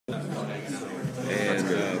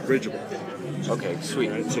bridgeable. Okay,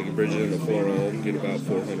 sweet. Right, so you can bridge it into 4 ohm, get about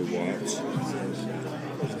 400 watts.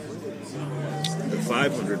 The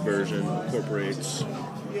 500 version incorporates.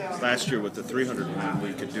 Last year with the 300 one,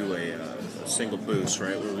 we could do a single boost,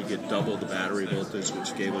 right, where we get double the battery voltage,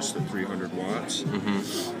 which gave us the 300 watts.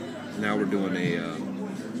 Mm-hmm. Now we're doing a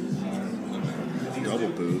double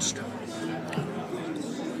boost. Get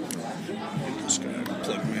this guy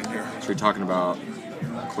plugged in here. So we're talking about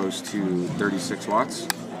close to 36 watts?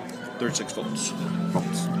 36 volts.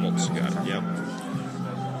 Volts, got it, yep.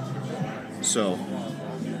 So,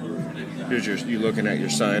 here's you're looking at your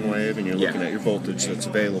sine wave and you're looking at your voltage that's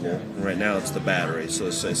available. Right now it's the battery, so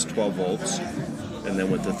it says 12 volts. And then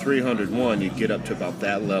with the 301, you get up to about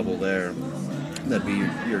that level there. That'd be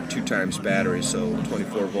your 2 times battery, so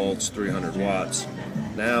 24 volts, 300 watts.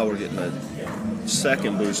 Now we're getting a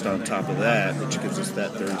second boost on top of that, which gives us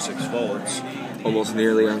that 36 volts. Almost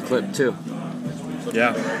nearly unclipped too.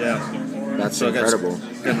 Yeah. That's so incredible.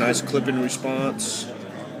 Got a nice clipping response.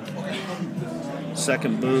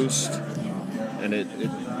 Second boost, and it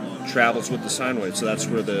travels with the sine wave, so that's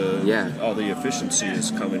where all the efficiency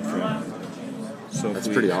is coming from. So that's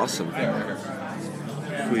pretty awesome.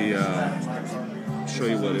 If we show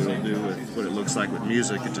you what it'll do with what it looks like with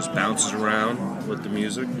music, it just bounces around with the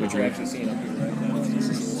music. Which you're actually seeing up here right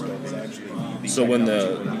now. So when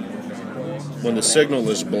the signal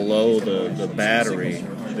is below the battery,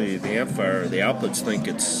 the amplifier, the outputs think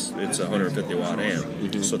it's a 150 watt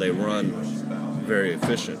amp, so they run very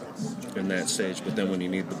efficient in that stage. But then when you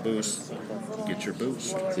need the boost, you get your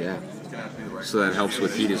boost. Yeah. So that helps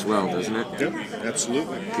with heat as well, doesn't it? Yep,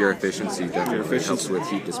 absolutely. Pure efficiency definitely helps with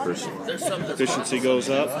heat dispersion. Efficiency goes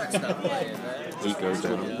up. Heat goes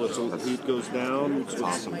down. Heat goes down. That's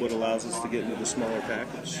awesome. What allows us to get into the smaller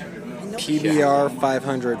package.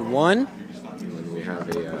 PBR300X2. And then we have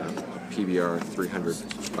a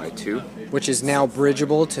PBR300X2. Which is now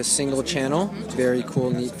bridgeable to single channel. Very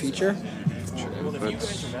cool, neat feature.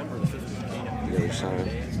 Inputs. The other side.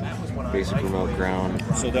 Basic remote ground.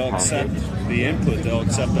 So they'll accept the input. They'll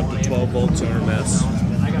accept up to 12 volts RMS.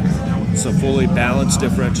 So fully balanced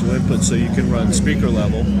differential input, so you can run speaker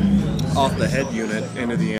level off the head unit into the